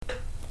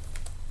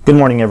Good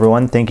morning,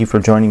 everyone. Thank you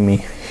for joining me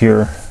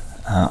here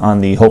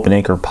on the Hope and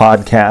Anchor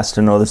podcast.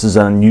 I know this is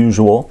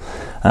unusual.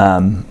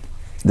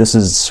 This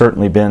has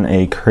certainly been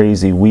a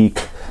crazy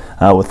week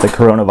with the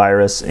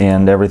coronavirus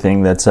and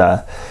everything that's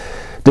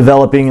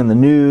developing in the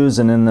news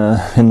and in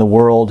the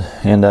world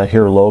and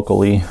here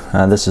locally.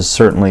 This is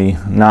certainly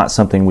not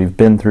something we've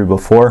been through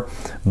before,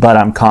 but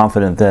I'm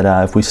confident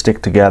that if we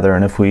stick together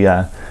and if we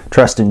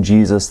trust in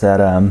Jesus,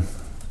 that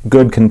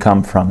good can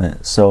come from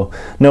it. So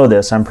know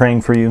this, I'm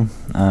praying for you.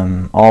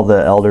 All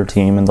the elder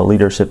team and the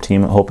leadership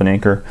team at Hope and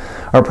Anchor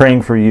are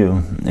praying for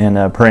you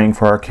and praying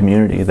for our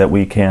community, that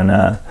we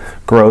can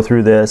grow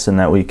through this and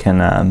that we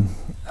can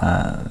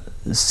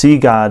see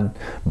God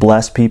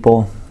bless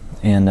people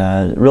and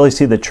really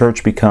see the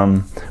church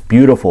become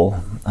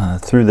beautiful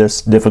through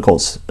this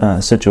difficult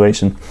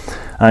situation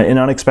in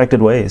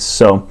unexpected ways.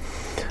 So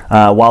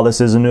while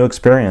this is a new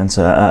experience,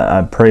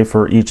 I pray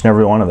for each and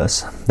every one of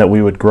us that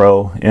we would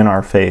grow in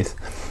our faith,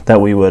 that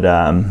we would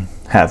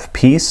have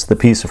peace, the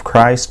peace of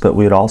Christ, but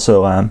we would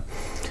also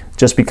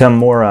just become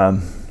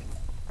more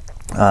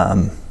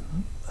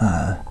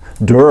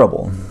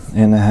durable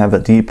and have a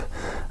deep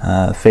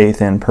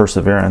faith and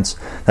perseverance,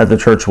 that the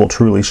church will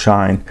truly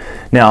shine.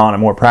 Now, on a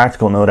more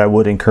practical note, I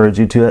would encourage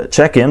you to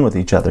check in with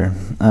each other.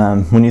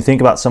 When you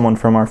think about someone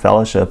from our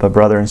fellowship, a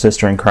brother and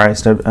sister in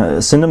Christ,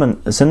 send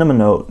them a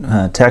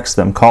note, text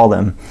them, call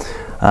them,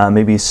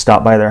 maybe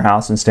stop by their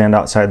house and stand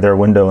outside their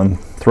window and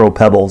throw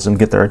pebbles and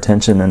get their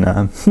attention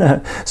and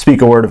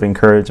speak a word of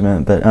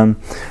encouragement. But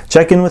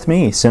check in with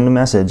me, send a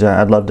message.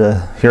 I'd love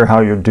to hear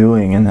how you're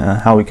doing and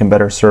how we can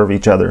better serve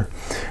each other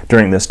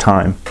during this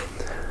time.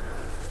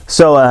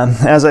 So,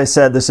 as I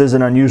said, this is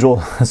an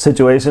unusual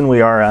situation.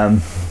 We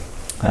are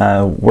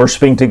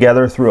worshiping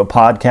together through a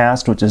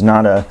podcast, which is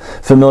not a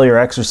familiar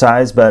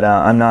exercise, but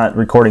I'm not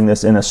recording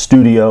this in a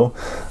studio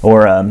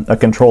or a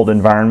controlled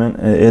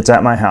environment. It's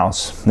at my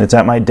house. It's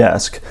at my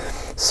desk.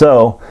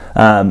 So,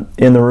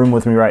 in the room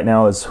with me right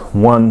now is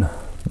one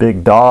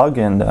big dog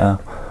and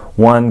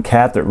one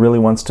cat that really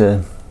wants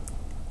to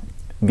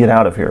get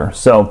out of here.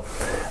 So,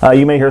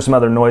 you may hear some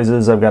other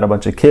noises. I've got a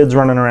bunch of kids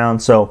running around,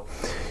 so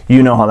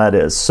you know how that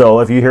is. So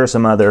if you hear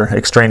some other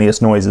extraneous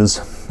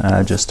noises,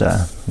 just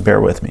bear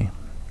with me.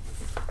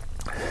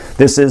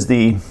 This is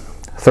the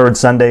third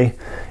Sunday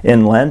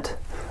in Lent,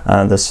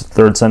 this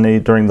third Sunday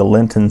during the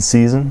Lenten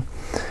season.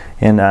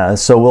 And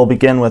so we'll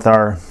begin with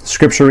our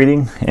scripture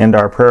reading and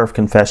our prayer of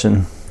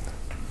confession.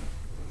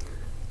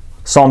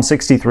 Psalm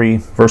 63,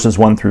 verses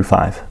 1 through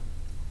 5.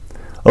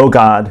 O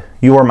God,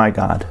 you are my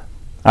God.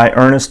 I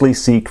earnestly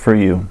seek for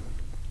you.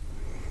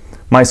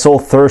 My soul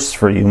thirsts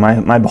for you.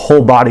 My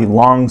whole body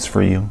longs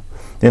for you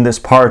in this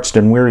parched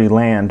and weary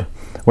land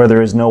where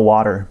there is no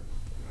water.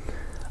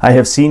 I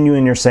have seen you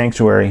in your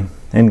sanctuary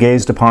and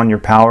gazed upon your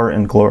power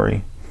and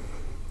glory.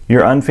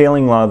 Your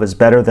unfailing love is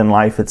better than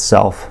life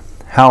itself.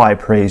 How I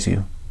praise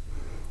you.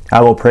 I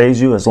will praise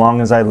you as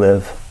long as I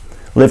live,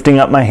 lifting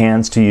up my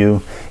hands to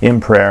you in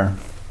prayer.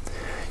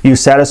 You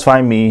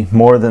satisfy me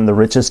more than the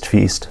richest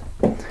feast.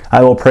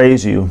 I will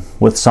praise you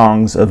with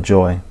songs of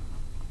joy.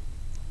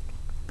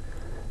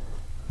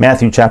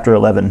 Matthew chapter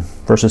 11,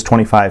 verses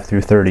 25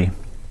 through 30.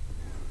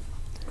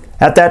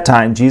 At that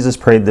time, Jesus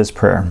prayed this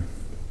prayer.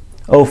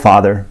 O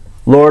Father,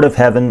 Lord of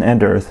heaven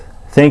and earth,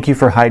 thank you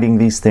for hiding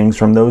these things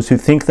from those who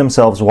think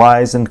themselves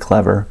wise and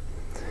clever,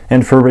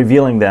 and for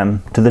revealing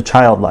them to the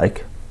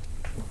childlike.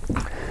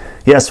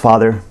 Yes,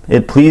 Father,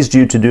 it pleased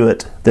you to do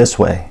it this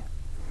way.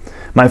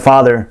 My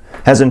Father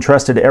has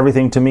entrusted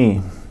everything to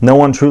me. No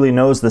one truly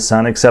knows the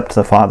Son except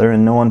the Father,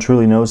 and no one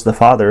truly knows the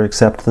Father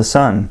except the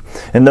Son,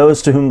 and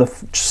those to whom the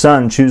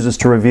Son chooses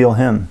to reveal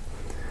him.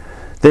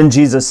 Then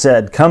Jesus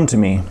said, Come to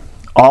me,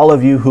 all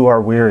of you who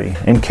are weary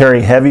and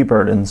carry heavy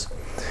burdens,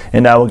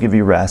 and I will give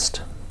you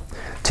rest.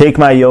 Take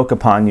my yoke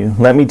upon you.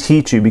 Let me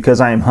teach you,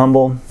 because I am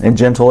humble and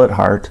gentle at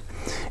heart,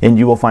 and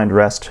you will find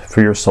rest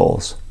for your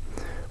souls.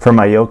 For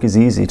my yoke is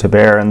easy to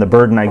bear, and the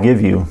burden I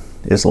give you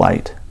is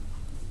light.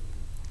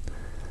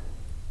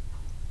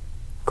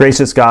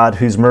 Gracious God,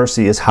 whose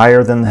mercy is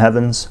higher than the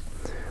heavens,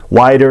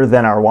 wider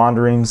than our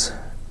wanderings,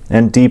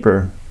 and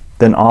deeper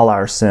than all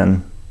our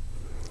sin,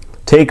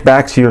 take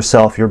back to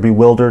yourself your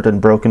bewildered and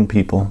broken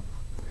people.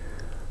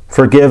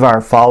 Forgive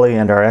our folly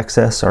and our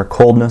excess, our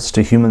coldness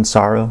to human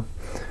sorrow,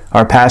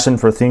 our passion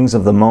for things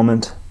of the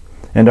moment,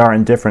 and our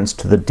indifference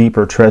to the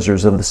deeper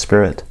treasures of the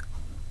Spirit.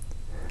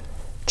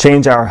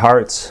 Change our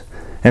hearts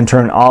and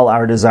turn all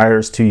our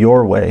desires to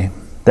your way,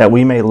 that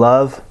we may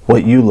love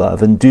what you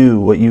love and do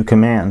what you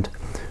command,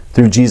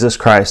 through Jesus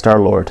Christ our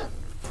Lord.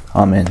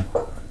 Amen.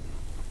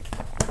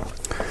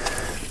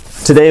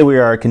 Today we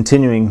are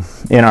continuing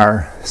in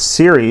our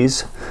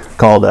series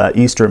called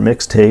Easter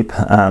Mixtape.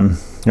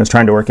 I was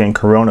trying to work in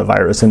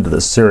coronavirus into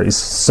this series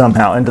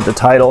somehow, into the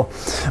title.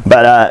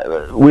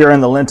 But we are in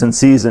the Lenten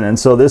season, and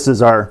so this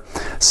is our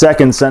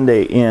second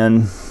Sunday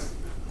in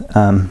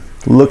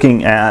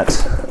looking at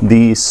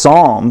the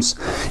Psalms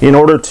in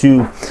order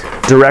to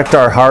direct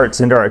our hearts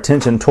and our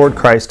attention toward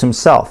Christ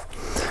himself.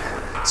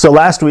 So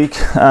last week,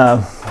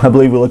 I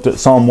believe we looked at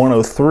Psalm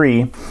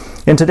 103,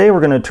 And today we're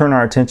going to turn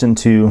our attention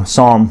to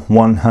Psalm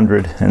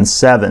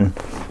 107.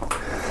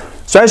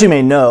 So as you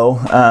may know,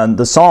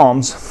 the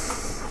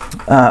Psalms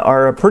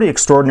are a pretty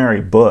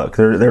extraordinary book.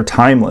 They're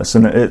timeless,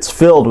 and it's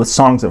filled with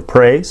songs of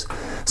praise,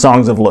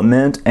 songs of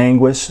lament,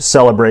 anguish,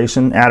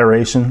 celebration,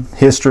 adoration,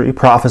 history,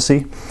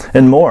 prophecy,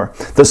 and more.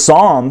 The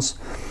Psalms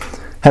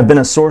have been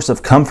a source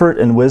of comfort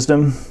and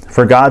wisdom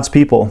for God's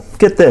people,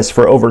 get this,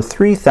 for over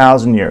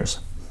 3,000 years.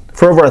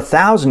 For over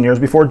 1,000 years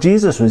before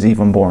Jesus was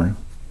even born.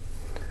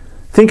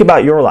 Think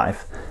about your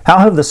life. How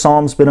have the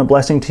Psalms been a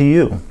blessing to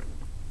you?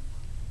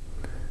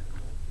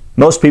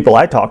 Most people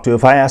I talk to,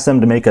 if I ask them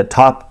to make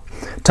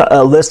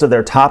a list of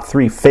their top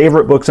 3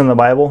 favorite books in the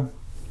Bible,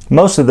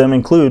 most of them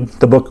include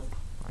the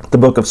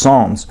book of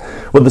Psalms.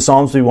 Would the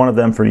Psalms be one of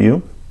them for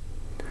you?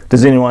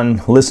 Does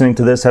anyone listening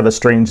to this have a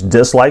strange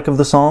dislike of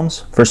the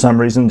Psalms? For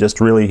some reason, just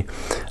really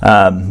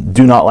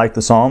do not like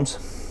the Psalms?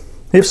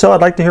 If so,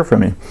 I'd like to hear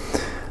from you.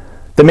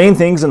 The main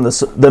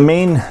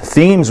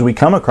themes we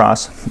come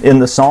across in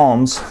the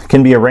Psalms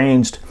can be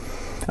arranged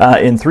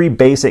in 3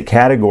 basic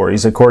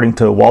categories, according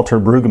to Walter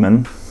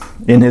Brueggemann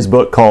in his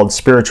book called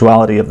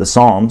Spirituality of the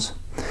Psalms.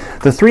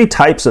 The 3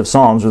 types of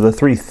Psalms, or the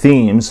 3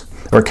 themes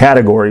or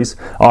categories,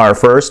 are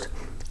first,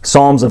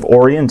 Psalms of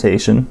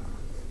orientation;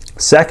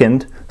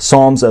 second,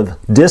 Psalms of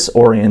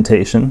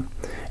disorientation;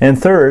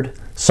 and third,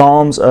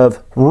 Psalms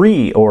of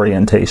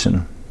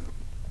reorientation.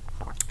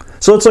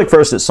 So let's look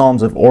first at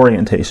Psalms of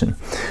orientation.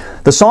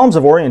 The Psalms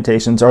of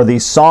orientations are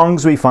these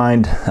songs we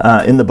find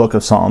in the book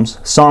of Psalms,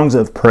 songs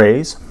of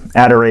praise,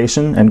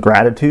 adoration, and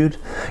gratitude.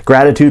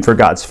 Gratitude for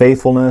God's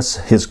faithfulness,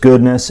 His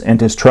goodness,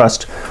 and His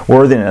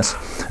trustworthiness.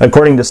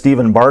 According to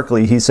Stephen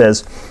Barclay, he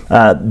says,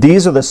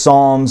 these are the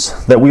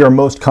Psalms that we are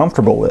most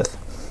comfortable with.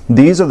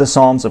 These are the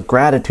Psalms of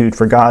gratitude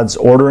for God's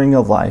ordering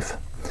of life.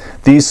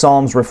 These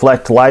Psalms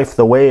reflect life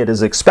the way it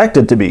is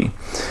expected to be,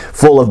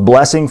 full of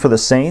blessing for the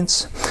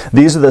saints.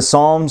 These are the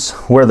Psalms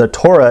where the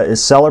Torah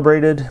is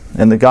celebrated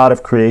and the God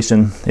of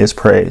creation is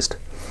praised.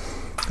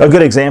 A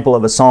good example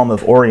of a psalm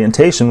of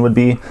orientation would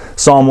be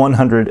Psalm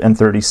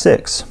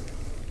 136.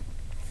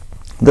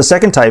 The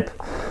second type,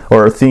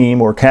 or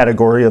theme, or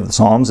category of the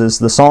Psalms is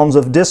the Psalms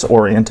of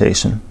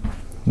disorientation.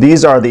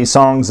 These are the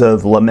songs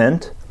of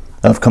lament,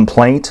 of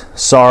complaint,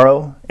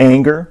 sorrow,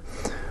 anger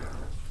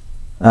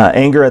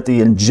at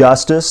the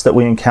injustice that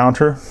we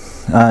encounter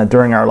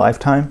during our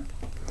lifetime.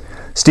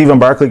 Stephen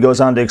Barclay goes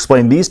on to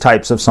explain these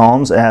types of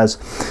psalms as,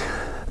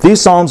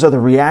 these psalms are the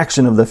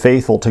reaction of the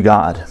faithful to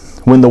God,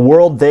 when the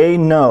world they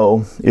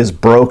know is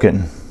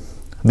broken.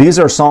 These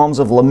are psalms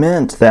of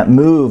lament that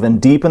move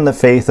and deepen the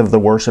faith of the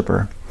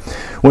worshiper.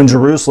 When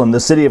Jerusalem, the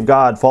city of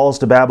God, falls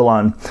to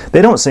Babylon,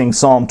 they don't sing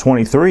Psalm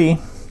 23.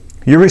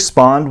 You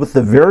respond with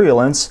the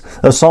virulence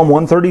of Psalm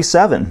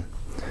 137.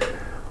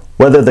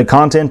 Whether the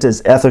content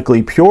is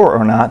ethically pure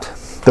or not,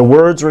 the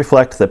words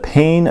reflect the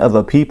pain of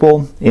a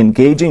people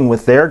engaging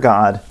with their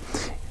God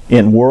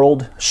in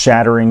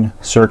world-shattering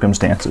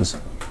circumstances.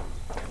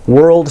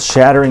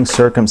 World-shattering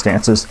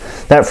circumstances.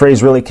 That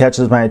phrase really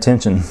catches my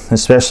attention,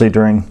 especially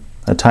during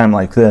a time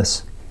like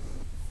this.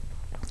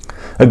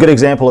 A good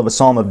example of a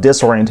psalm of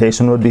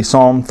disorientation would be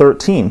Psalm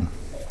 13.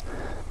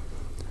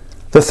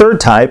 The third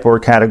type or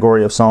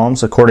category of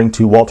psalms, according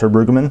to Walter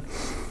Brueggemann,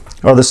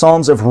 are the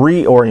Psalms of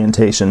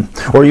reorientation,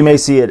 or you may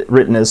see it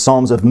written as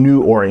Psalms of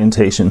new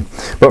orientation.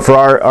 But for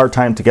our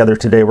time together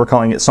today, we're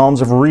calling it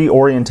Psalms of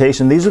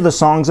reorientation. These are the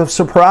songs of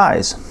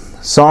surprise,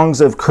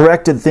 songs of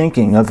corrected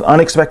thinking, of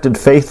unexpected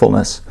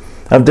faithfulness,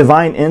 of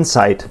divine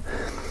insight,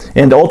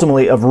 and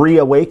ultimately of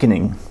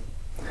reawakening.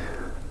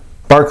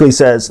 Barclay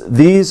says,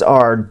 these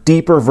are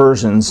deeper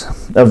versions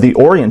of the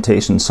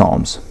orientation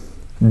psalms.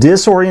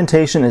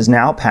 Disorientation is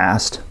now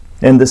past,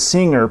 and the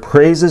singer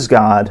praises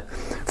God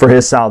for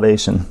his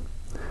salvation.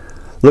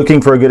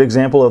 Looking for a good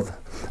example of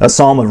a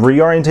psalm of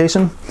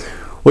reorientation?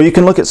 Well, you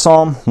can look at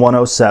Psalm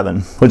 107,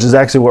 which is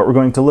actually what we're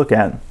going to look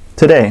at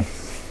today.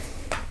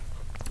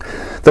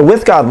 The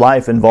with God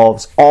life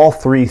involves all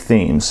 3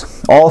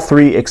 themes, all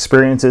 3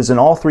 experiences, and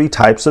all 3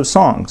 types of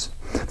songs.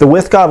 The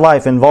with God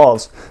life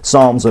involves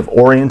psalms of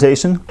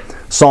orientation,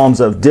 psalms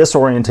of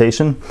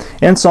disorientation,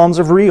 and psalms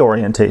of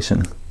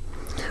reorientation.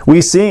 We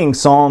sing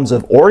psalms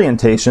of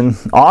orientation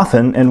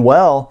often and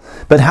well,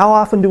 but how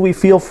often do we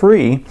feel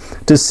free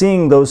to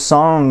sing those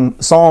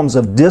psalms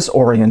of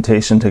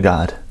disorientation to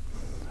God?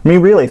 I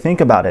mean, really,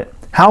 think about it.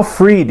 How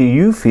free do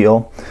you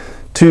feel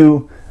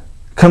to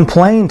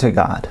complain to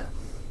God?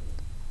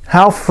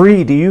 How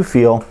free do you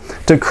feel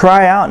to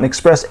cry out and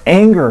express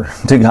anger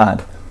to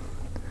God?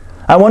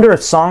 I wonder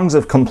if songs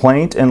of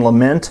complaint and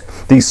lament,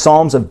 these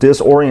psalms of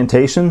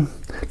disorientation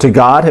to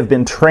God, have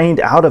been trained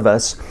out of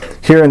us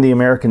here in the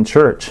American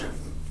church.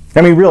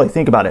 I mean, really,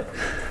 think about it.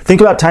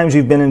 Think about times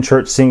you've been in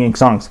church singing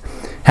songs.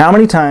 How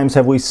many times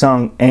have we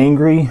sung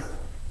angry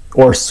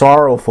or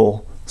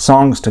sorrowful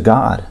songs to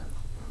God?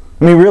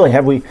 I mean, really,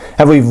 have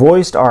we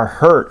voiced our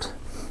hurt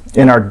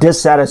and our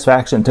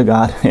dissatisfaction to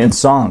God in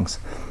songs?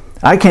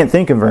 I can't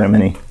think of very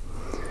many.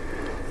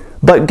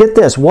 But get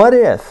this, what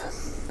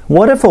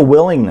if a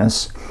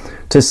willingness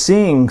to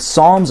sing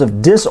psalms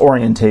of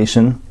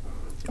disorientation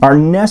are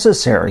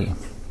necessary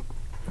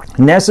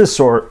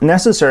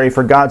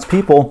for God's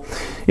people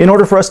in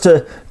order for us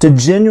to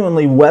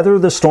genuinely weather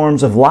the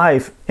storms of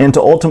life and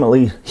to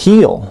ultimately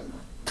heal.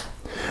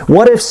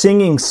 What if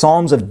singing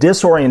psalms of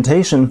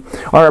disorientation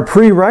are a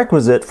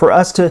prerequisite for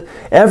us to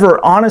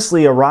ever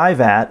honestly arrive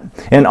at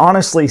and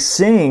honestly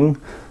sing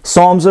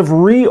psalms of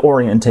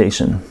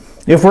reorientation?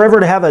 If we're ever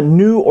to have a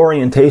new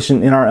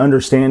orientation in our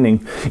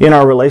understanding, in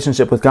our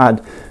relationship with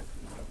God,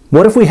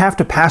 what if we have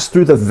to pass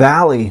through the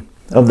valley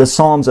of the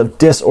psalms of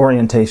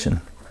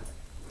disorientation?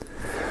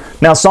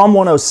 Now, Psalm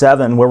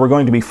 107, where we're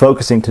going to be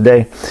focusing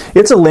today,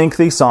 it's a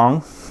lengthy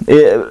song.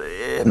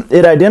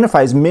 It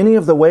identifies many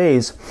of the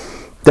ways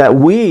that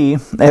we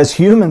as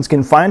humans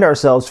can find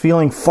ourselves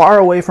feeling far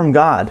away from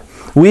God.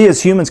 We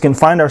as humans can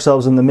find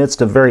ourselves in the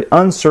midst of very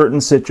uncertain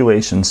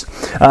situations.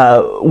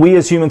 We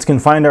as humans can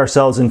find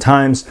ourselves in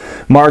times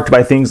marked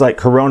by things like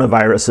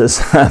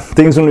coronaviruses,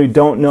 things when we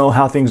don't know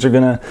how things are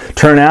going to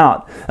turn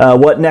out,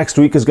 what next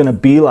week is going to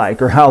be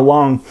like, or how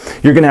long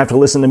you're going to have to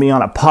listen to me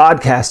on a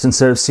podcast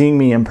instead of seeing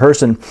me in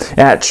person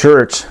at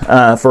church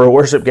for a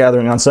worship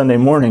gathering on Sunday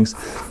mornings.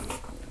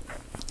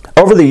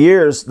 Over the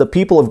years, the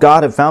people of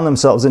God have found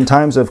themselves in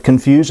times of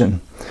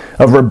confusion,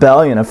 of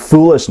rebellion, of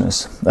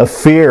foolishness, of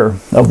fear,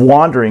 of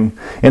wandering,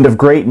 and of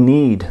great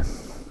need. In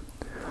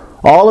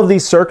all of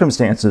these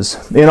circumstances,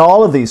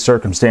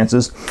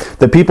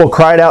 the people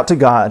cried out to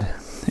God.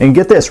 And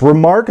get this,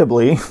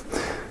 remarkably,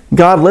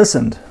 God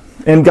listened.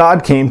 And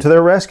God came to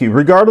their rescue.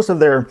 Regardless of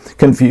their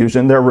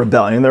confusion, their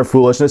rebellion, their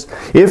foolishness,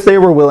 if they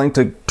were willing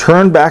to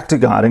turn back to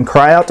God and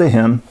cry out to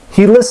Him,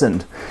 He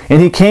listened. And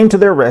He came to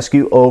their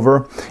rescue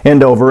over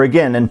and over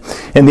again.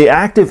 And the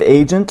active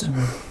agent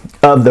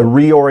of the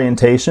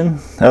reorientation,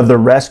 of the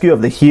rescue,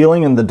 of the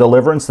healing and the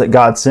deliverance that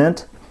God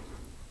sent,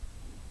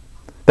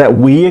 that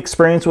we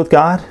experience with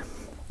God,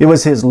 it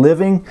was His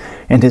living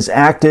and His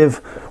active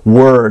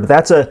Word.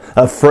 That's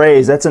a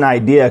phrase, that's an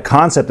idea, a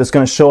concept that's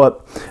going to show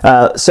up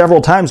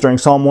several times during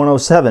Psalm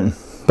 107.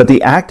 But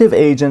the active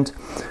agent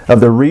of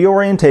the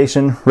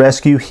reorientation,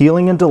 rescue,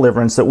 healing, and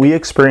deliverance that we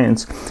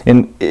experience,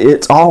 and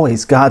it's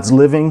always God's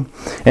living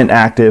and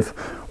active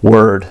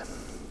Word.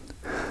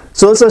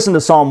 So let's listen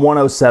to Psalm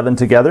 107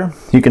 together.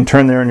 You can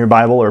turn there in your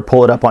Bible or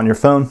pull it up on your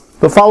phone.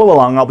 But follow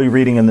along, I'll be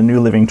reading in the New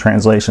Living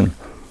Translation.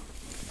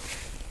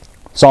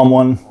 Psalm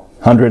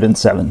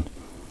 107.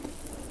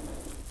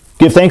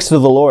 Give thanks to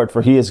the Lord,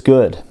 for He is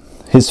good.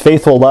 His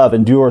faithful love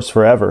endures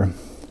forever.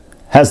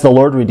 Has the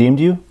Lord redeemed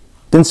you?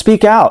 Then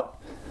speak out.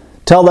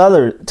 Tell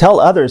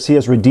others He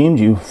has redeemed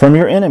you from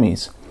your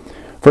enemies.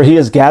 For He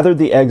has gathered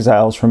the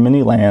exiles from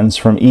many lands,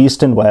 from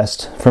east and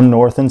west, from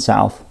north and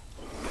south.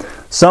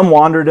 Some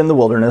wandered in the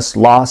wilderness,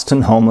 lost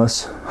and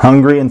homeless,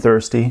 hungry and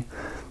thirsty.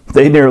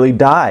 They nearly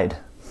died.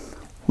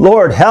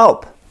 Lord,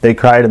 help! They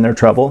cried in their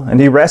trouble, and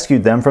He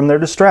rescued them from their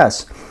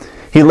distress.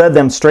 He led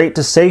them straight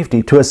to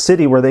safety, to a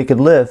city where they could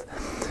live.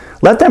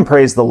 Let them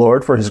praise the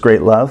Lord for His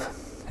great love,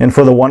 and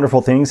for the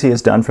wonderful things He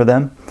has done for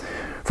them.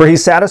 For He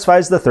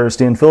satisfies the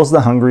thirsty and fills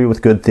the hungry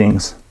with good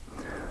things.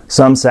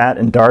 Some sat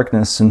in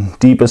darkness and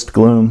deepest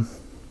gloom,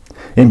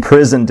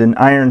 imprisoned in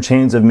iron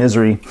chains of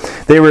misery.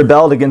 They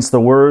rebelled against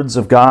the words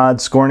of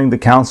God, scorning the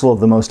counsel of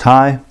the Most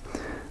High.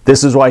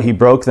 This is why He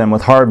broke them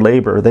with hard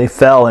labor. They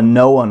fell, and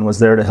no one was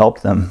there to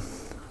help them.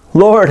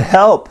 Lord,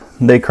 help!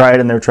 They cried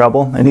in their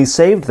trouble, and He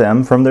saved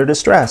them from their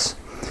distress.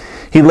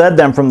 He led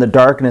them from the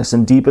darkness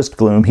and deepest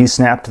gloom. He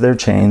snapped their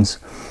chains.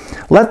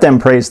 Let them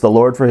praise the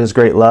Lord for His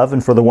great love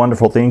and for the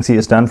wonderful things He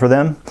has done for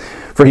them.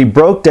 For He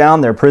broke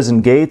down their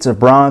prison gates of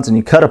bronze, and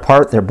He cut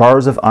apart their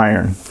bars of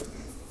iron.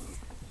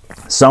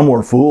 Some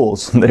were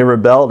fools. They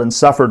rebelled and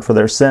suffered for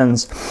their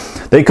sins.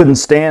 They couldn't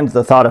stand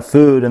the thought of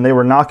food, and they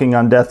were knocking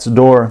on death's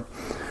door.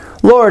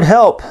 Lord,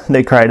 help!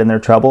 They cried in their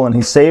trouble, and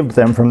He saved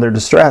them from their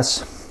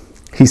distress.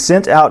 He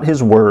sent out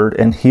His word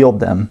and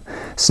healed them,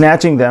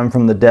 snatching them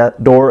from the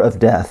door of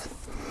death.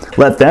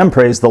 Let them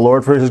praise the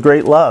Lord for His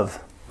great love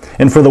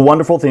and for the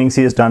wonderful things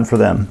He has done for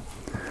them.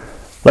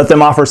 Let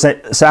them offer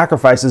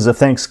sacrifices of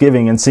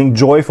thanksgiving and sing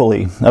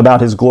joyfully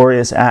about His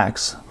glorious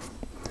acts.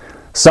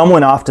 Some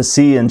went off to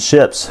sea in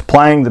ships,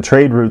 plying the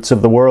trade routes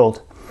of the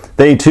world.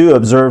 They too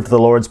observed the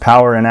Lord's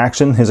power in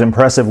action, His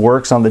impressive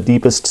works on the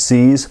deepest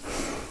seas.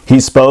 He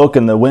spoke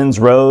and the winds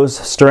rose,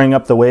 stirring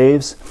up the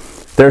waves.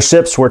 Their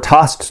ships were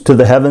tossed to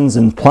the heavens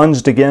and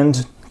plunged again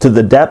to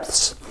the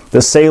depths.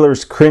 The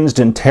sailors cringed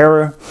in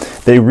terror.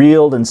 They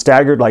reeled and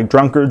staggered like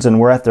drunkards and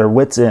were at their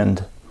wits'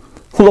 end.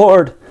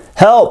 Lord,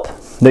 help!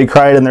 They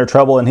cried in their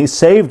trouble, and He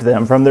saved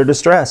them from their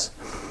distress.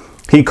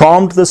 He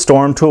calmed the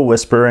storm to a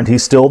whisper, and He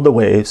stilled the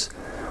waves.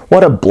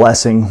 What a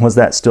blessing was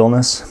that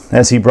stillness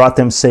as He brought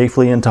them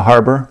safely into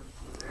harbor.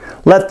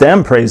 Let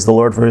them praise the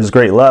Lord for His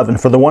great love and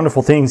for the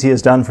wonderful things He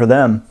has done for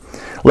them.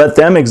 Let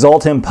them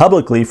exalt Him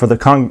publicly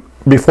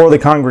before the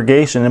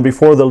congregation and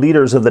before the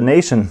leaders of the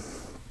nation.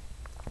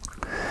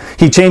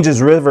 He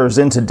changes rivers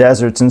into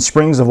deserts and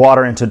springs of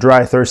water into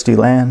dry, thirsty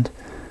land.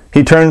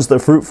 He turns the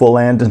fruitful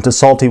land into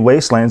salty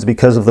wastelands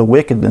because of the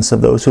wickedness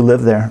of those who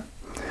live there.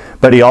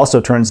 But he also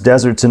turns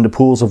deserts into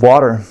pools of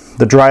water,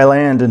 the dry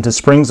land into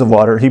springs of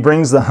water. He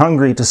brings the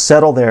hungry to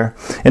settle there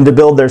and to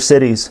build their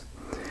cities.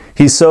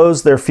 He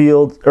sows their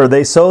field, or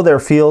they sow their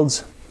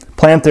fields,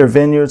 plant their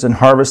vineyards, and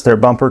harvest their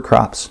bumper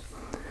crops.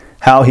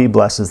 How he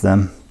blesses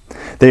them.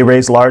 They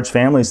raise large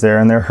families there,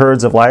 and their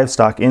herds of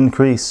livestock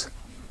increase.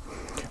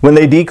 When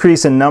they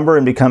decrease in number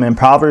and become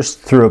impoverished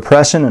through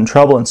oppression and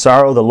trouble and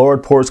sorrow, the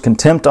Lord pours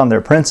contempt on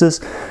their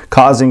princes,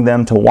 causing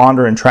them to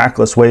wander in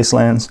trackless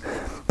wastelands.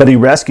 But he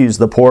rescues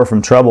the poor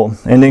from trouble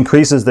and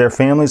increases their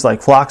families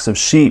like flocks of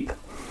sheep.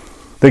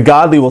 The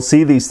godly will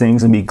see these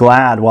things and be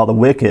glad, while the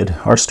wicked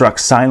are struck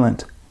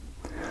silent.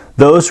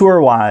 Those who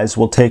are wise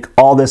will take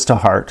all this to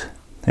heart,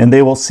 and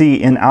they will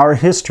see in our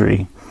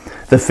history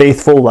the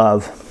faithful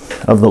love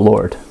of the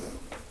Lord.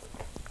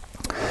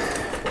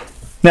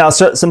 Now,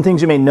 some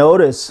things you may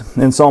notice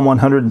in Psalm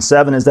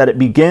 107 is that it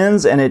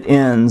begins and it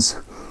ends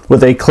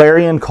with a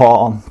clarion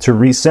call to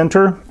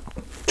recenter,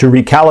 to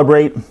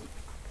recalibrate,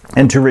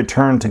 and to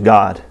return to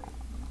God.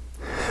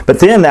 But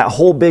then that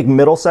whole big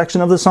middle section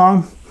of the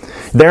song,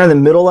 there in the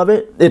middle of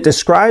it, it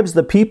describes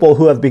the people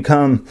who have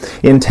become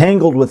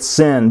entangled with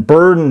sin,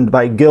 burdened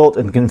by guilt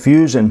and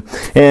confusion,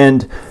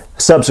 and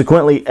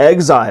subsequently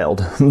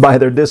exiled by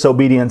their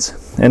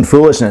disobedience and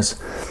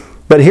foolishness.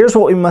 But here's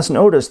what we must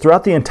notice.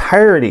 Throughout the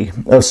entirety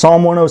of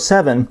Psalm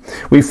 107,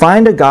 we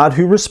find a God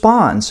who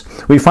responds.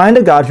 We find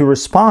a God who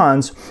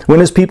responds when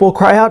his people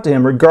cry out to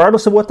him,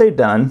 regardless of what they've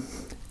done.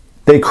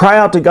 They cry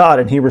out to God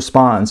and he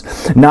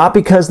responds. Not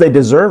because they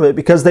deserve it,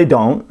 because they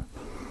don't,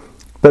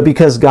 but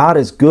because God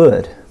is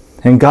good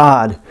and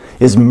God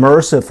is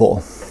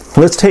merciful.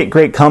 Let's take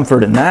great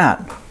comfort in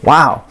that.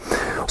 Wow.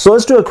 So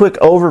let's do a quick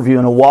overview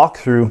and a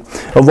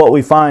walkthrough of what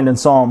we find in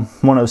Psalm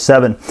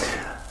 107.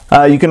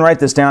 You can write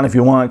this down if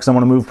you want, because I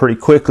want to move pretty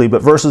quickly.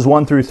 But verses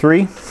 1 through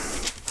 3,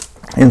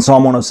 in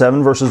Psalm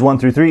 107, verses 1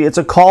 through 3, it's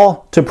a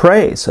call to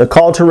praise, a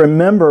call to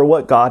remember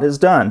what God has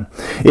done.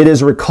 It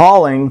is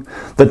recalling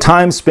the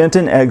time spent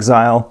in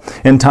exile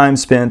and time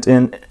spent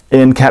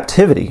in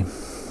captivity.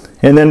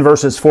 And then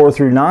verses 4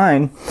 through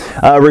 9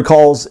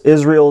 recalls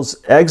Israel's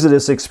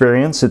Exodus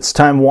experience. It's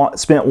time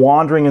spent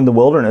wandering in the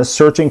wilderness,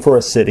 searching for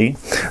a city,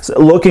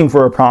 looking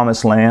for a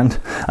promised land,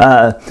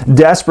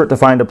 desperate to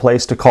find a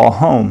place to call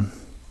home.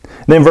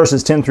 And then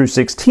verses 10 through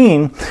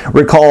 16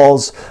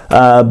 recalls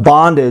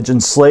bondage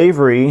and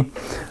slavery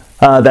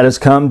that has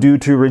come due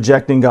to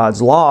rejecting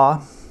God's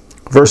law.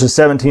 Verses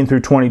 17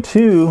 through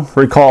 22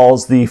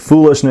 recalls the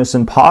foolishness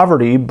and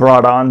poverty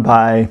brought on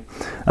by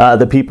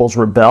the people's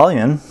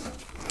rebellion.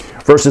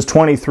 Verses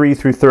 23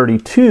 through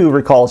 32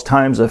 recalls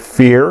times of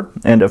fear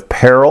and of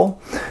peril,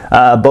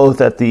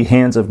 both at the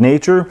hands of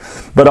nature,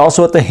 but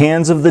also at the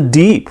hands of the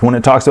deep, when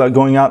it talks about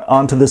going out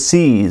onto the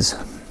seas.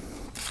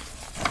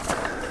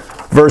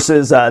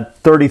 Verses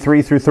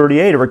 33 through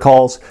 38, it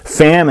recalls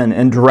famine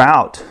and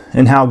drought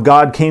and how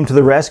God came to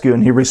the rescue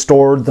and he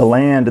restored the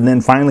land. And then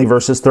finally,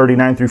 verses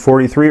 39 through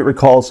 43, it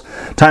recalls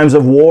times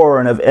of war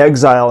and of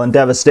exile and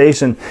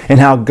devastation and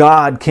how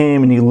God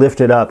came and he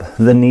lifted up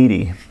the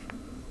needy.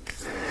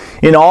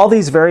 In all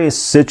these various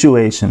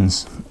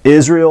situations,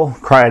 Israel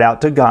cried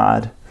out to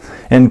God,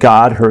 and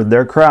God heard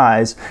their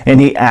cries, and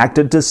he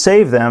acted to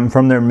save them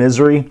from their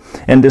misery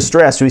and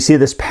distress. We see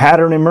this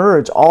pattern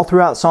emerge all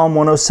throughout Psalm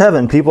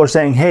 107. People are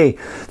saying, hey,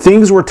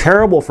 things were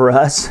terrible for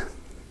us.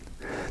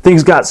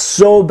 Things got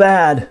so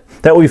bad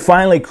that we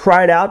finally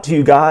cried out to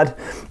you, God,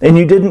 and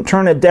you didn't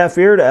turn a deaf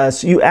ear to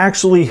us. You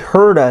actually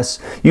heard us.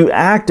 You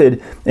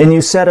acted, and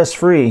you set us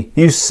free.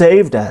 You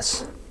saved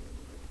us.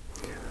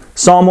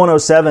 Psalm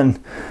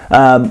 107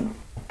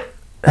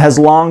 has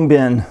long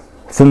been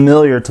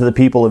familiar to the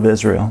people of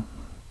Israel.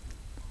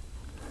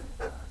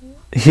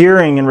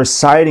 Hearing and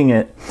reciting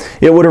it,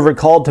 it would have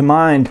recalled to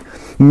mind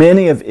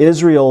many of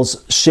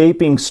Israel's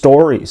shaping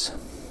stories.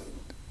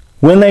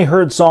 When they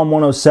heard Psalm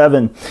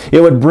 107,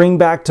 it would bring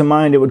back to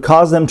mind, it would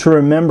cause them to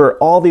remember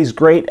all these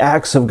great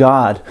acts of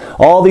God,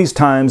 all these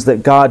times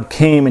that God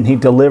came and he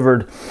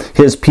delivered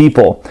his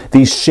people,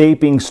 these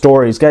shaping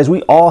stories. Guys,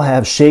 we all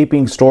have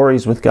shaping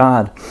stories with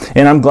God.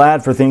 And I'm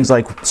glad for things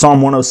like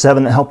Psalm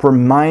 107 that help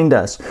remind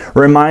us,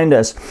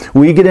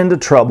 we get into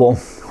trouble,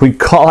 we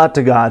call out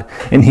to God,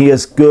 and he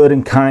is good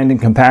and kind and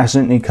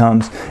compassionate, and he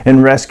comes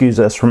and rescues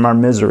us from our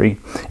misery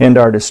and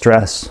our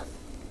distress.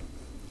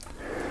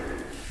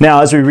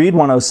 Now, as we read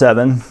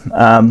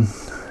 107,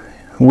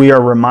 we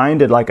are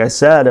reminded, like I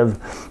said,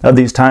 of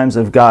these times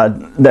of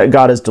God, that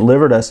God has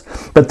delivered us.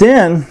 But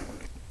then,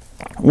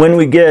 when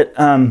we get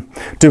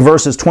to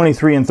verses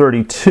 23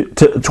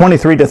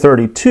 to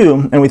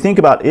 32, and we think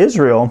about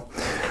Israel,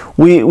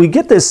 we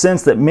get this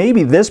sense that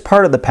maybe this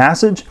part of the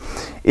passage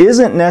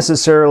isn't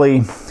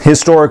necessarily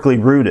historically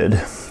rooted.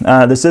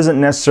 This isn't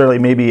necessarily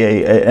maybe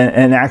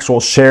an actual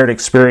shared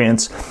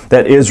experience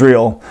that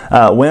Israel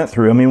went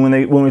through. I mean,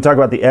 when we talk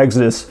about the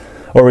Exodus,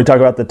 or we talk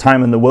about the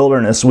time in the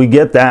wilderness, we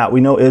get that. We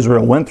know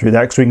Israel went through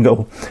that because we can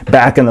go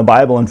back in the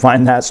Bible and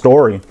find that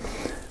story.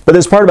 But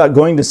this part about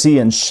going to sea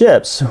in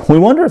ships, we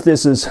wonder if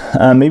this is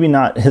maybe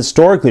not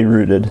historically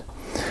rooted.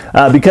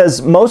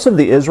 Because most of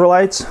the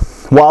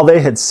Israelites while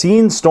they had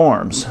seen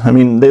storms, I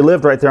mean, they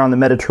lived right there on the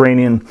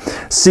Mediterranean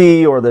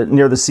Sea or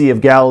near the Sea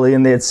of Galilee,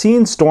 and they had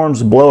seen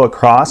storms blow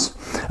across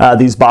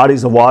these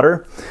bodies of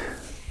water.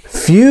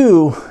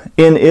 Few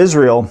in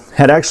Israel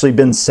had actually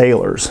been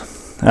sailors.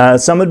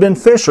 Some had been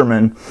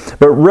fishermen,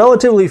 but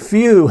relatively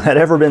few had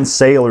ever been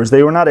sailors.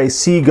 They were not a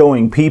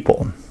seagoing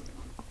people.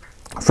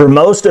 For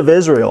most of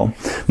Israel,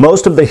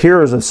 most of the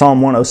hearers of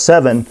Psalm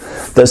 107,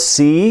 the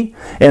sea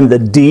and the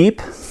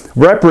deep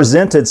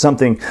represented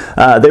something.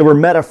 They were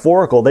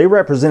metaphorical. They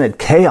represented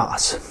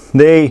chaos.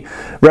 They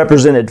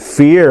represented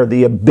fear,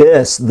 the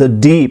abyss, the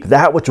deep,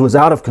 that which was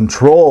out of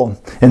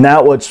control, and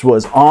that which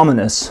was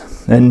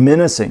ominous and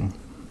menacing.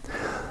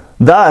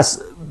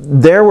 Thus,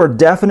 there were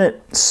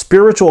definite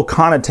spiritual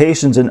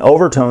connotations and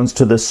overtones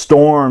to the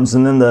storms,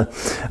 and then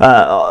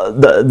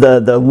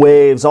the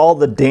waves, all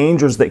the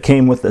dangers that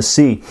came with the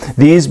sea.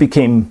 These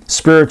became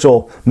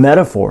spiritual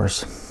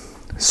metaphors.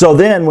 So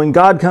then, when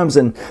God comes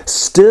and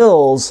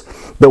stills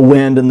the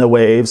wind and the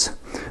waves,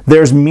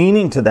 there's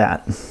meaning to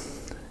that.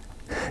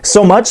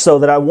 So much so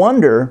that I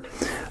wonder,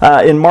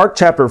 in Mark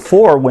chapter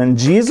 4, when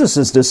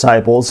Jesus'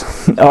 disciples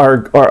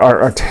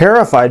are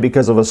terrified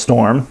because of a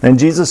storm, and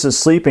Jesus is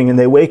sleeping, and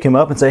they wake him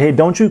up and say, "Hey,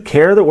 don't you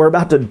care that we're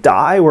about to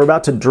die? We're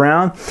about to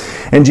drown?"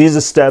 And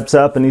Jesus steps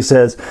up and he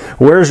says,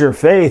 "Where's your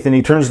faith?" And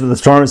he turns to the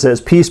storm and says,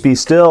 "Peace, be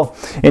still."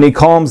 And he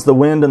calms the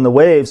wind and the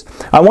waves.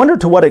 I wonder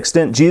to what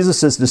extent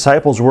Jesus'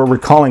 disciples were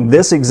recalling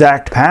this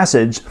exact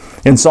passage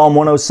in Psalm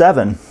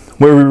 107,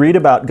 where we read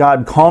about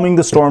God calming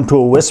the storm to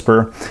a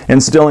whisper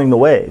and stilling the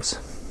waves.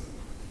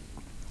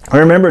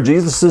 Remember,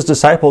 Jesus'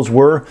 disciples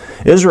were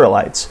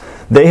Israelites.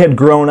 They had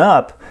grown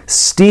up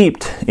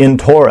steeped in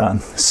Torah,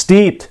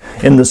 steeped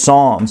in the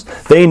Psalms.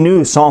 They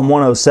knew Psalm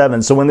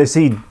 107. So when they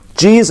see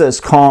Jesus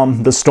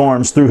calm the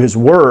storms through His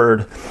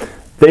Word,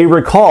 they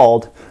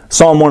recalled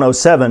Psalm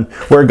 107,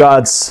 where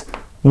God's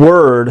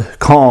Word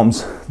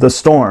calms the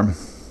storm.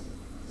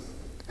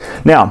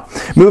 Now,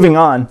 moving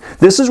on,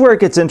 this is where it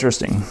gets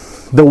interesting.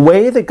 The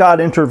way that God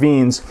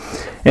intervenes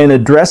and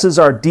addresses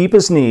our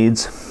deepest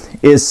needs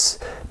is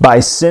by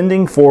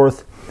sending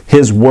forth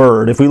His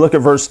Word. If we look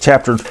at verse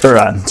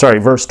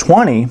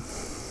 20,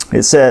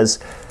 it says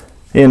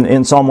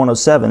in Psalm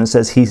 107, it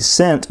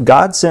says,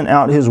 God sent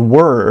out His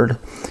Word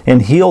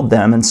and healed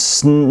them, and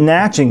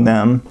snatching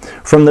them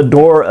from the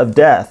door of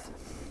death.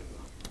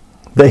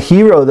 The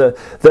hero,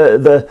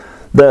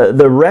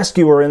 the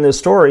rescuer in this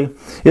story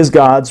is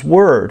God's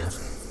Word.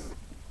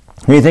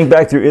 When you think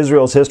back through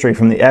Israel's history,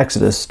 from the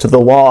Exodus to the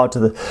law, to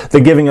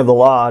the giving of the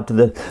law, to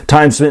the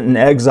time spent in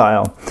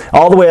exile,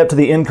 all the way up to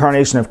the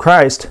incarnation of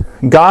Christ,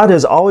 God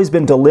has always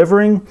been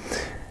delivering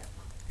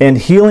and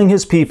healing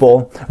His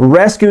people,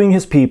 rescuing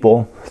His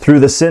people through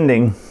the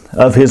sending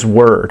of His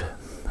Word.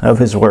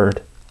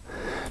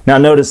 Now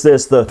notice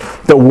this,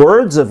 the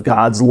words of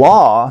God's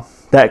law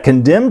that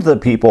condemned the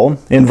people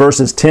in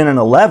verses 10 and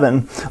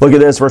 11. Look at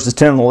this, verses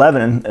 10 and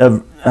 11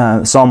 of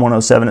Psalm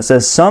 107. It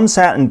says, "Some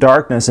sat in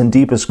darkness and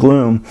deepest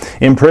gloom,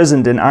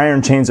 imprisoned in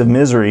iron chains of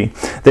misery.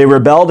 They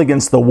rebelled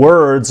against the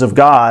words of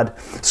God,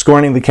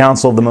 scorning the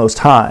counsel of the Most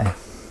High."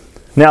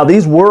 Now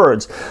these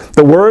words,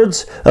 the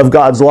words of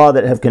God's law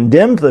that have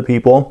condemned the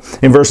people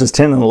in verses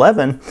 10 and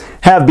 11,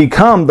 have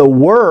become the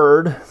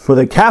Word, with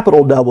a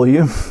capital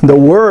W, the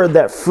Word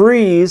that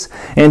frees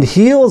and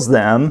heals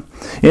them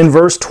in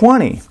verse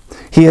 20.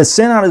 He has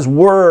sent out His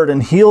Word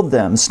and healed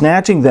them,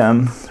 snatching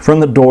them from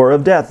the door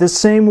of death. This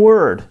same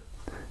Word,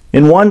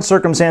 in one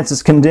circumstance,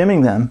 is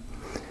condemning them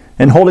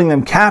and holding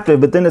them captive,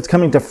 but then it's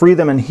coming to free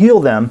them and heal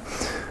them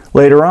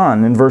later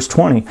on in verse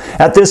 20.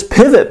 At this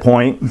pivot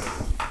point,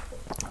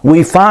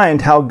 we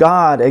find how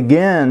God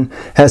again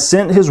has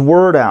sent His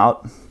Word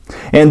out,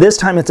 and this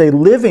time it's a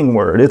living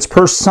Word. It's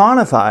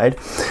personified,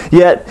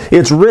 yet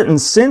it's written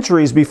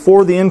centuries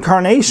before the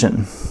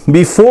incarnation,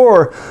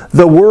 before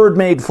the Word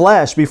made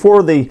flesh,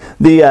 before the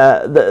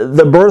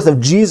birth of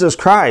Jesus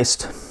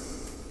Christ.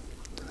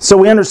 So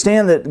we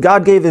understand that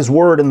God gave His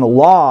Word in the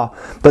law,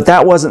 but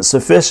that wasn't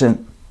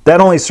sufficient.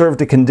 That only served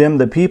to condemn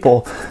the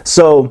people.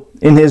 So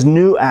in His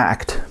new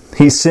act,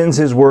 He sends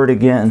His Word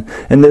again,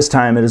 and this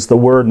time it is the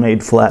Word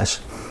made flesh.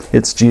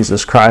 It's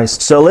Jesus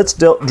Christ. So let's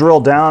drill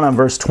down on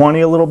verse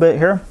 20 a little bit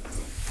here.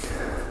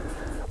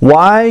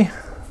 Why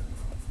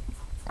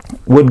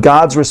would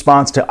God's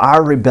response to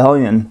our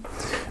rebellion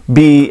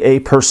be a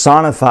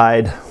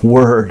personified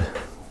Word?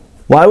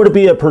 Why would it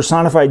be a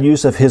personified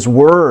use of His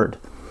Word?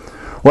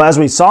 Well, as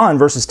we saw in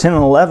verses 10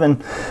 and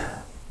 11,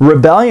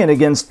 rebellion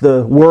against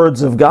the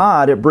words of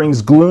God, it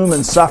brings gloom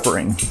and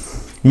suffering.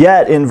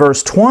 Yet in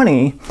verse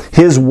 20,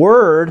 His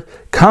Word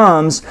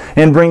comes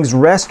and brings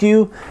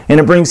rescue, and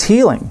it brings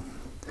healing.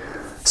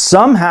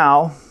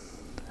 Somehow,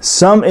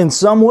 in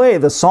some way,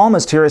 the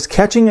psalmist here is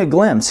catching a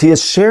glimpse. He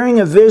is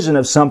sharing a vision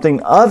of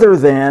something other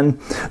than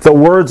the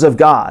words of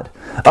God,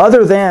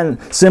 other than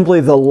simply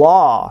the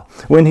law,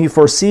 when he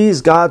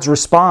foresees God's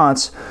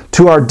response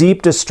to our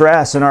deep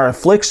distress and our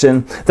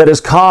affliction that is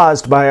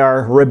caused by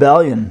our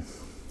rebellion.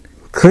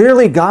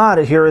 Clearly, God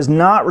here is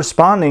not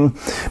responding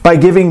by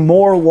giving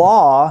more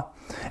law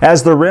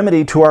as the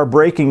remedy to our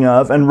breaking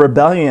of and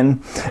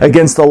rebellion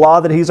against the law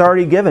that He's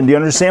already given. Do you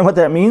understand what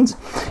that means?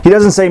 He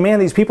doesn't say, man,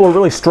 these people are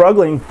really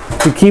struggling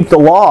to keep the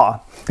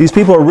law. These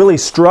people are really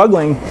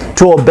struggling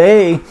to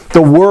obey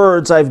the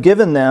words I've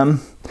given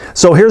them.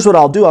 So here's what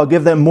I'll do. I'll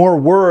give them more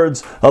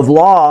words of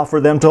law for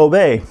them to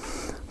obey.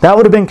 That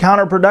would have been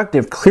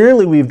counterproductive.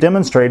 Clearly, we've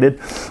demonstrated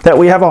that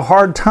we have a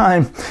hard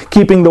time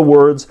keeping the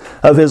words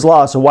of His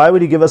law. So why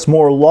would He give us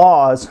more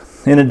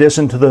laws in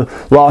addition to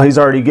the law He's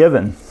already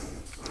given?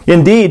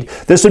 Indeed,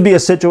 this would be a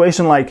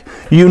situation like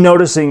you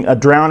noticing a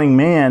drowning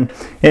man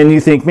and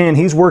you think, man,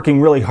 he's working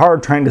really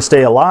hard trying to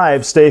stay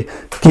alive, to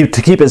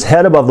keep his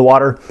head above the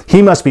water.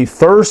 He must be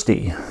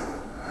thirsty.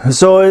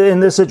 So in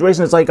this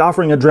situation, it's like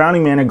offering a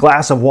drowning man a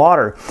glass of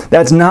water.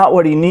 That's not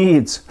what he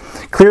needs.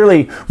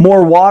 Clearly,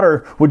 more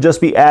water would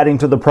just be adding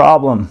to the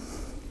problem.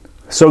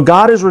 So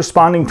God is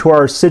responding to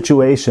our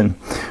situation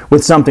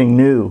with something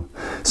new,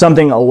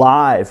 something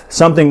alive,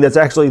 something that's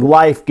actually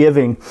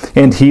life-giving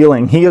and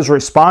healing. He is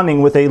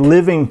responding with a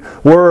living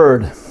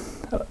Word,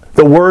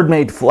 the Word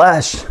made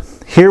flesh.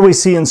 Here we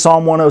see in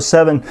Psalm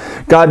 107,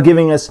 God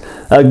giving us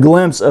a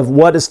glimpse of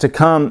what is to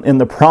come in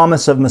the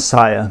promise of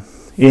Messiah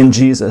in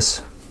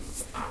Jesus.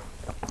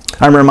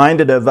 I'm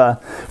reminded of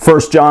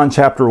 1 John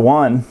chapter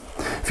 1.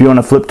 If you want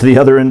to flip to the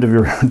other end of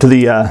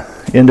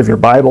your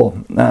Bible,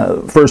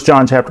 1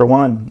 John chapter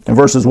 1, and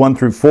verses 1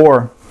 through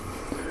 4,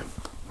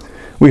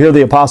 we hear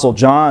the Apostle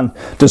John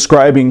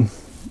describing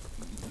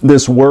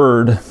this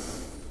word.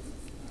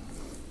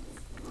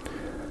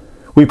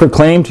 We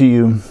proclaim to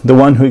you the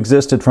one who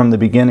existed from the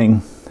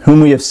beginning,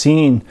 whom we have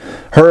seen,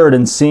 heard,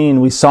 and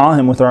seen. We saw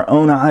Him with our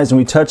own eyes, and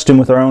we touched Him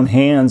with our own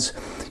hands.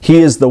 He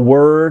is the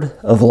Word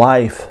of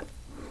life.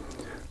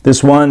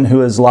 This one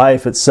who is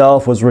life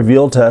itself was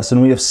revealed to us,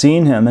 and we have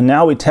seen Him. And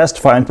now we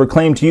testify and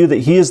proclaim to you that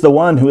He is the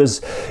one who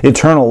is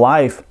eternal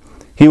life.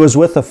 He was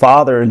with the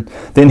Father, and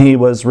then He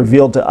was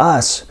revealed to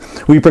us.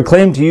 We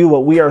proclaim to you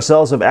what we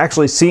ourselves have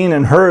actually seen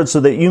and heard, so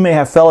that you may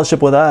have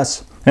fellowship with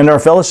us. And our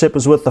fellowship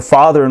is with the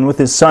Father and with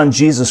His Son,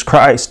 Jesus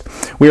Christ.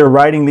 We are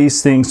writing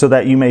these things so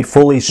that you may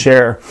fully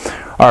share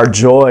our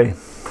joy.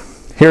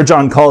 Here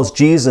John calls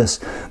Jesus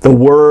the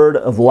Word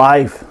of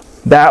life.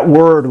 That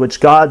Word which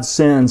God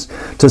sends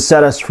to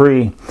set us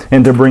free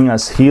and to bring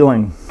us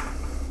healing.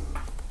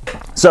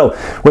 So,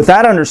 with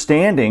that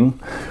understanding,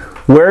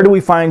 where do we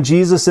find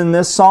Jesus in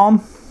this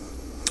psalm?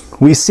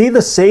 We see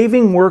the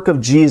saving work of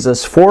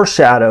Jesus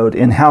foreshadowed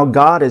in how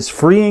God is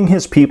freeing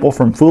His people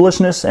from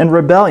foolishness and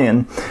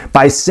rebellion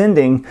by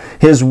sending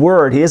His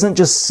Word. He isn't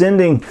just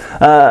sending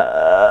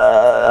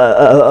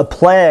a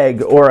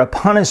plague or a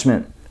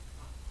punishment.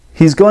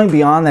 He's going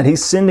beyond that.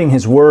 He's sending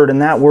His Word,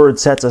 and that Word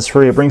sets us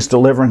free. It brings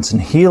deliverance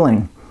and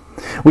healing.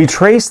 We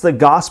trace the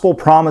gospel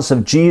promise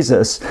of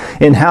Jesus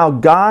in how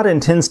God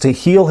intends to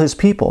heal His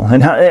people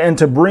and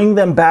to bring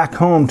them back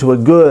home to a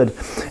good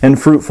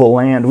and fruitful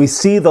land. We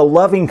see the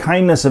loving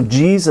kindness of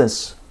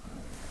Jesus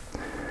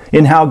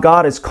in how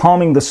God is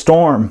calming the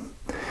storm.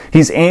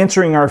 He's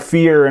answering our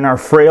fear and our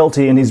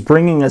frailty, and He's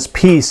bringing us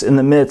peace in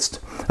the midst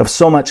of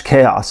so much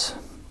chaos.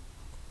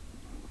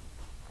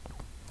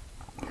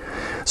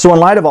 So in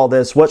light of all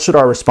this, what should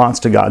our response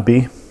to God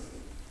be?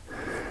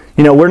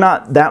 You know, we're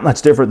not that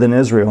much different than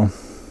Israel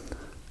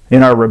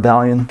in our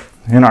rebellion,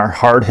 in our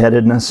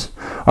hard-headedness,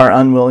 our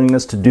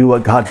unwillingness to do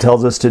what God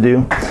tells us to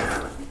do.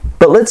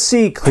 But let's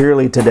see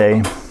clearly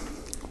today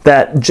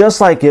that just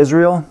like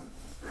Israel,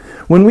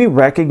 when we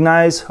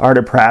recognize our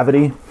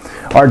depravity,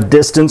 our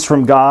distance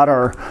from God,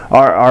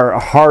 our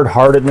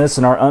hard-heartedness,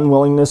 and our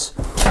unwillingness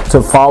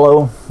to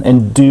follow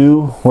and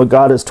do what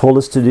God has told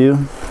us to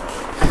do,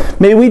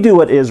 may we do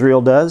what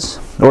Israel does,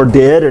 or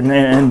did,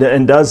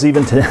 and does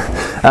even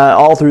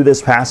all through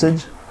this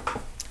passage.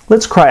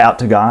 Let's cry out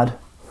to God.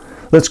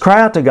 Let's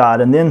cry out to God,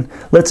 and then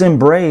let's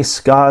embrace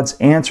God's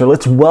answer.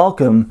 Let's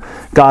welcome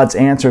God's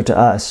answer to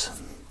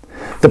us.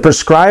 The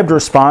prescribed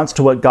response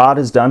to what God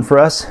has done for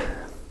us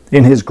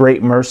in His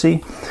great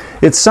mercy,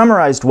 it's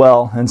summarized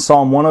well in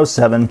Psalm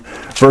 107,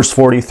 verse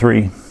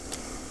 43.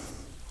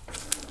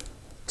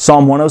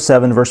 Psalm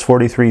 107, verse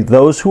 43,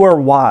 "Those who are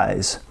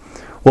wise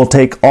will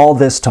take all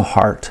this to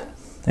heart,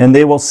 and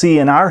they will see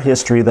in our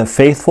history the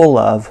faithful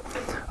love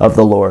of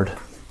the Lord."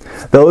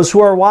 Those who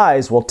are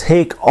wise will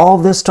take all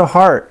this to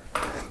heart,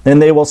 and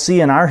they will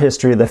see in our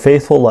history the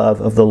faithful love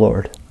of the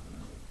Lord.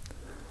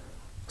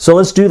 So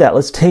let's do that.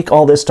 Let's take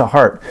all this to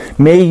heart.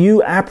 May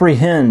you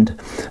apprehend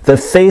the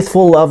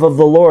faithful love of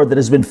the Lord that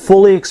has been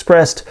fully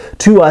expressed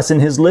to us in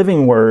His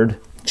living Word,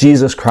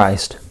 Jesus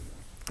Christ.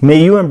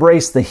 May you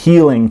embrace the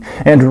healing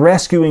and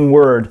rescuing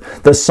word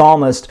the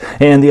psalmist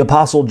and the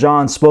Apostle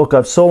John spoke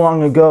of so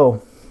long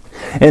ago.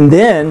 And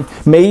then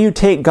may you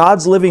take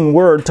God's living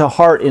word to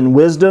heart in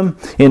wisdom,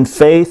 in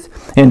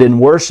faith, and in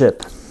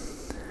worship.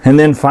 And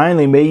then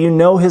finally, may you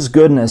know His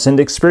goodness and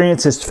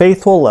experience His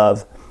faithful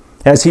love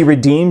as He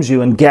redeems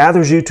you and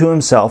gathers you to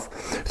Himself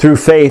through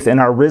faith in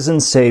our risen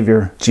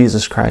Savior,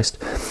 Jesus Christ.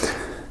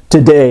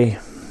 Today,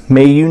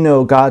 may you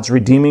know God's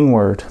redeeming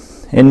word,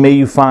 and may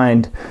you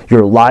find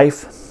your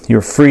life,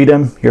 your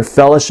freedom, your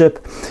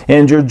fellowship,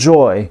 and your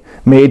joy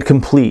made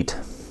complete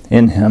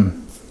in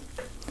him.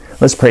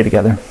 Let's pray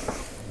together.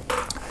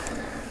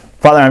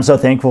 Father, I'm so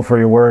thankful for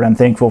your word. I'm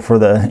thankful for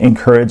the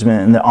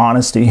encouragement and the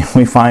honesty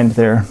we find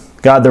there.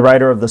 God, the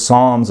writer of the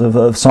Psalms,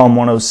 of Psalm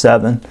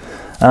 107,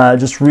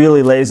 just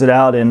really lays it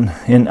out in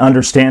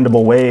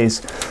understandable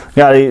ways.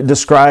 God, he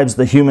describes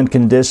the human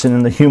condition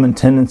and the human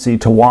tendency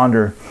to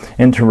wander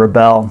and to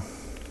rebel.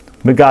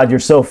 But God, you're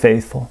so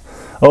faithful.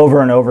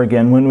 Over and over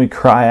again, when we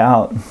cry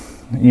out,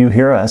 you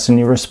hear us and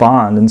you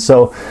respond. And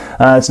so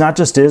it's not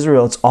just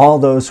Israel, it's all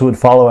those who would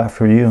follow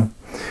after you.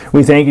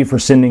 We thank you for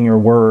sending your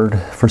word,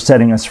 for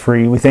setting us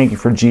free. We thank you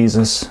for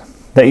Jesus,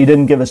 that you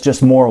didn't give us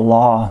just more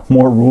law,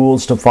 more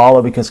rules to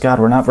follow, because God,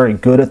 we're not very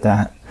good at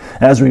that,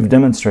 as we've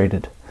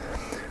demonstrated.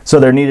 So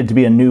there needed to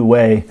be a new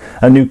way,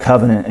 a new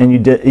covenant,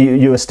 and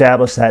you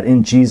established that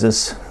in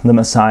Jesus, the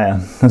Messiah.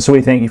 And so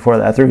we thank you for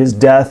that. Through his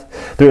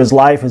death, through his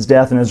life, his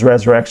death, and his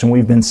resurrection,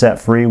 we've been set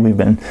free, we've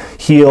been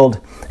healed,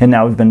 and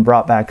now we've been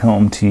brought back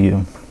home to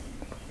you.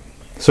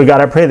 So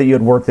God, I pray that you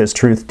would work this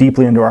truth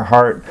deeply into our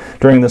heart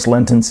during this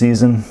Lenten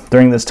season,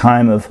 during this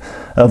time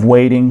of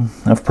waiting,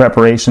 of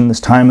preparation, this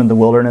time in the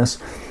wilderness,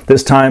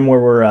 this time where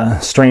we're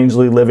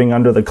strangely living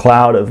under the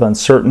cloud of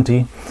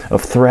uncertainty,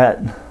 of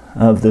threat,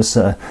 of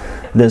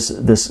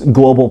this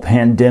global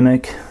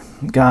pandemic.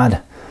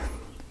 God,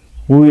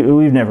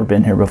 we've never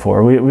been here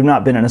before. We've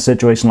not been in a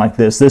situation like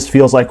this. This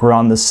feels like we're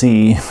on the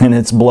sea and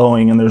it's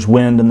blowing and there's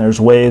wind and there's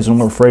waves and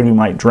we're afraid we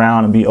might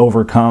drown and be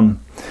overcome.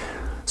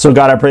 So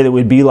God, I pray that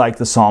we'd be like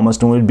the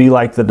psalmist and we'd be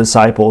like the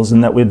disciples,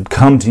 and that we'd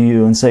come to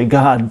you and say,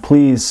 God,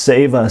 please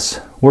save us.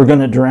 We're going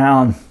to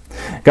drown.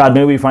 God,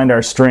 may we find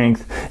our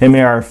strength and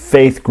may our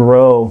faith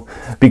grow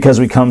because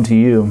we come to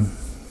you.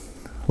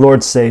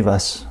 Lord, save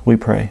us, we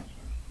pray.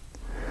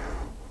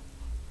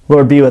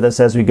 Lord, be with us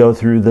as we go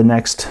through the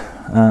next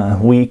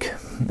week,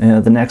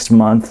 the next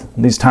month,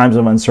 these times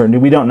of uncertainty.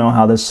 We don't know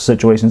how this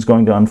situation is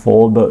going to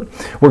unfold, but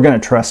we're going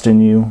to trust in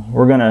you.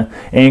 We're going to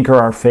anchor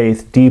our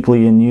faith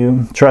deeply in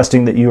you,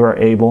 trusting that you are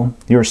able,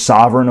 you're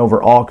sovereign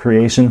over all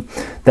creation,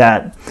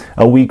 that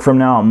a week from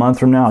now, a month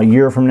from now, a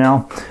year from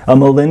now, a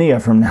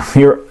millennia from now,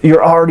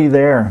 you're already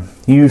there.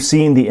 You've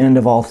seen the end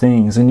of all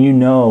things, and you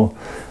know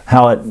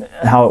how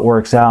it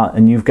works out,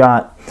 and you've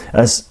got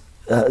us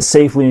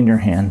safely in your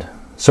hand.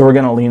 So we're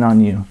going to lean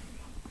on you.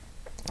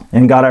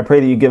 And God, I pray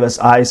that you give us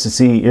eyes to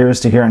see,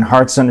 ears to hear, and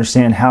hearts to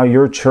understand how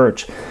your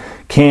church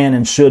can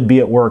and should be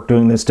at work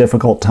during this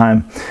difficult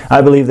time.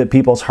 I believe that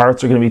people's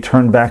hearts are going to be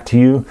turned back to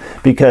you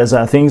because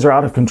things are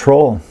out of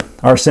control.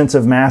 Our sense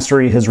of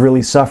mastery has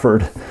really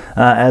suffered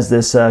as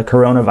this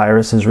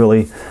coronavirus has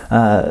really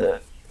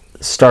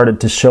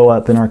started to show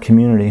up in our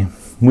community.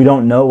 We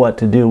don't know what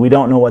to do. We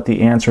don't know what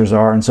the answers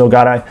are. And so,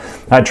 God,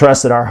 I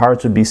trust that our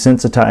hearts would be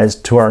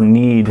sensitized to our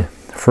need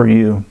for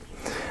you.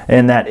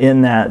 And that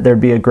in that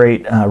there'd be a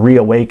great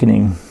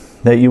reawakening,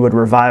 that you would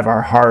revive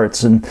our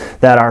hearts, and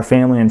that our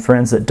family and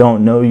friends that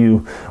don't know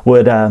you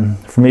would,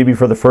 maybe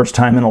for the first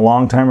time in a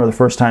long time or the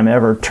first time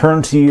ever,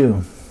 turn to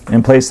you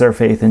and place their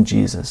faith in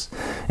Jesus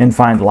and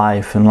find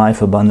life and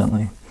life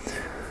abundantly.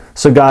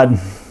 So God,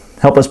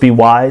 help us be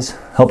wise,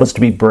 help us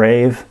to be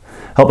brave,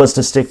 help us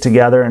to stick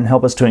together, and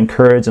help us to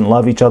encourage and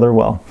love each other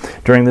well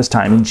during this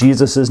time. In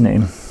Jesus'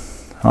 name,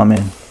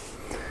 amen.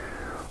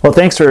 Well,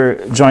 thanks for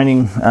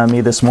joining me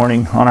this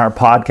morning on our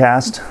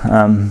podcast.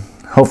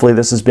 Hopefully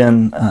this has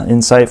been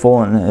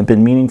insightful and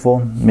been meaningful,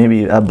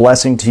 maybe a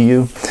blessing to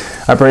you.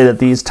 I pray that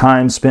these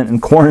times spent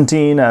in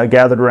quarantine,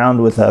 gathered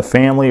around with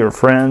family or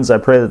friends, I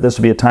pray that this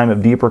would be a time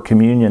of deeper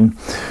communion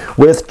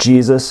with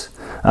Jesus,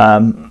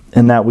 and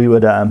that we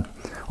would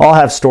all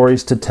have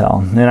stories to tell.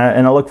 And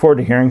I look forward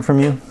to hearing from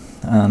you.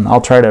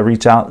 I'll try to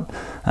reach out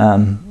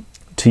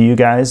to you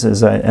guys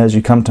as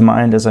you come to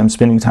mind as I'm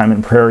spending time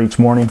in prayer each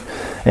morning.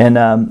 And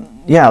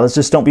let's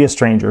just don't be a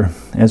stranger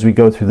as we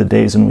go through the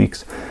days and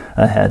weeks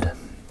ahead.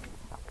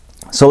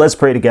 So let's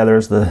pray together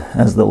as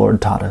the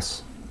Lord taught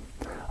us.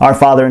 Our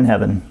Father in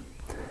heaven,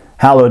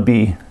 hallowed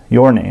be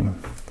your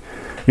name.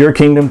 Your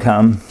kingdom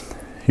come,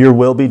 your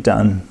will be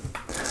done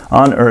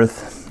on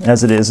earth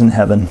as it is in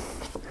heaven.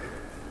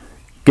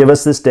 Give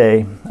us this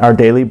day our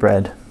daily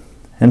bread,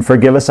 and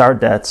forgive us our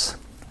debts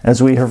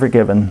as we have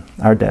forgiven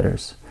our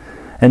debtors.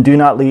 And do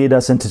not lead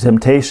us into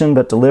temptation,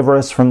 but deliver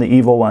us from the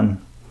evil one.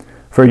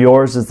 For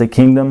yours is the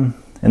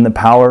kingdom, and the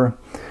power,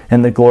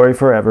 and the glory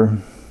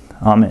forever.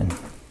 Amen.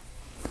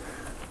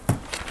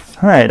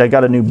 All right, I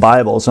got a new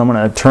Bible, so I'm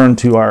going to turn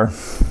to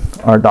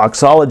our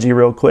doxology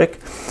real quick.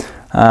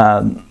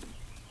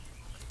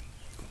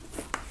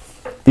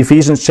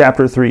 Ephesians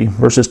chapter 3,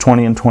 verses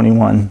 20 and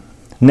 21.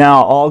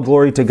 Now all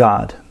glory to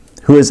God,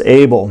 who is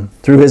able,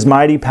 through his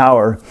mighty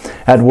power,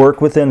 at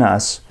work within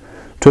us,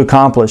 to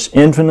accomplish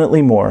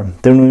infinitely more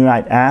than we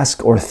might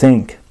ask or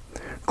think.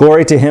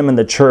 Glory to him in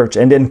the church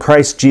and in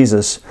Christ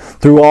Jesus,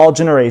 through all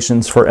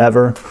generations,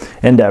 forever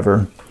and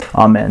ever.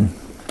 Amen.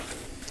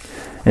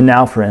 And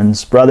now,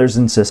 friends, brothers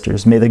and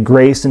sisters, may the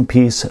grace and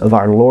peace of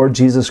our Lord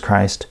Jesus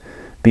Christ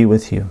be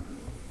with you.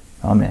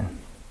 Amen.